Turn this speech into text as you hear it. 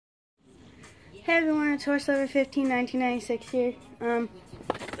Hey everyone, it's Horse Lover 15, 1996 here.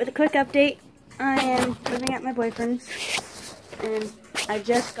 With a quick update, I am living at my boyfriend's, and I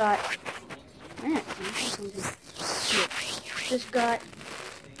just got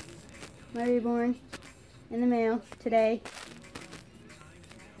my reborn in the mail today.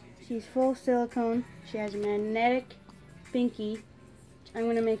 She's full silicone. She has a magnetic binky. I'm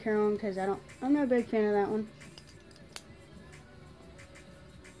gonna make her own because I'm not a big fan of that one.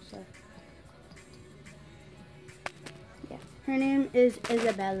 So yeah, her name is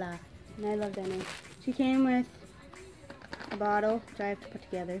Isabella, and I love that name. She came with a bottle, which I have to put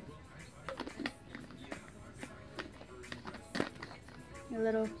together. A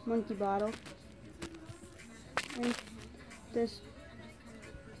little monkey bottle. And this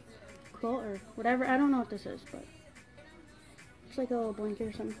quilt or whatever, I don't know what this is, but it's like a little blanket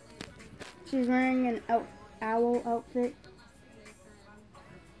or something. She's wearing an owl outfit.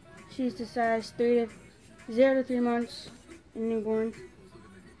 She's the size 0 to 3 months and newborn.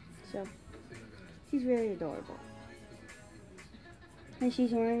 So she's really adorable. And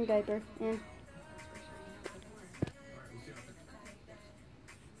she's wearing a diaper, and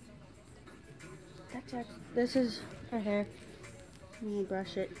this is her hair. Let me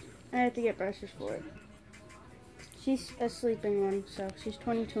brush it. I have to get brushes for it. She's a sleeping one, so she's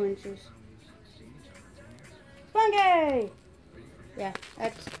 22 inches. Spunky! Yeah,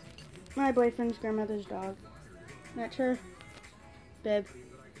 that's my boyfriend's grandmother's dog. That's her bib,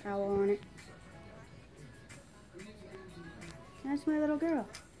 owl on it. That's my little girl.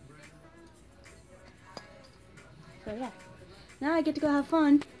 So yeah, now I get to go have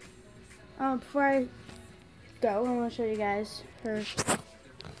fun. Before I go, I want to show you guys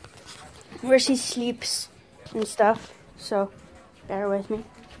where she sleeps and stuff. So bear with me.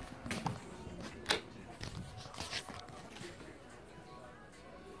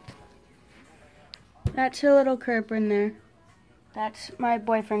 That's her little crib in there. That's my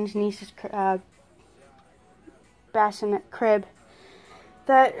boyfriend's niece's bassinet crib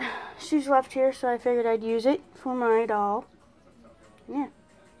that she's left here, so I figured I'd use it for my doll. Yeah.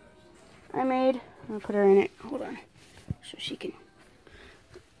 I'm gonna put her in it. Hold on. So she can.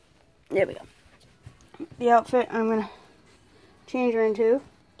 There we go. The outfit I'm gonna change her into,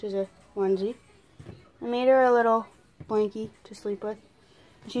 which is a onesie. I made her a little blankie to sleep with.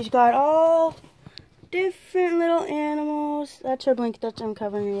 She's got all different little animals. That's her blanket that I'm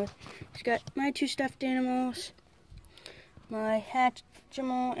covering her with. She's got my 2 stuffed animals, my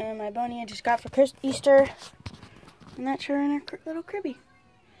Hatchimal, and my bunny I just got for Easter. And that's her in her little cribby.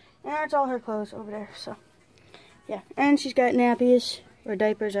 And that's all her clothes over there, so yeah. And she's got nappies, or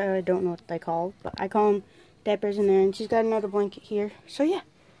diapers, I don't know what they call, but I call them diapers in there. And she's got another blanket here, so yeah.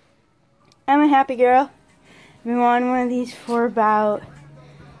 I'm a happy girl. I've been wanting one of these for about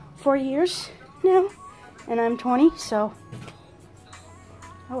 4 years now, and I'm 20, so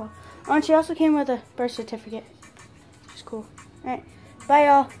oh well. Oh, and she also came with a birth certificate, which is cool. Alright, bye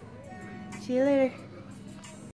y'all. See you later.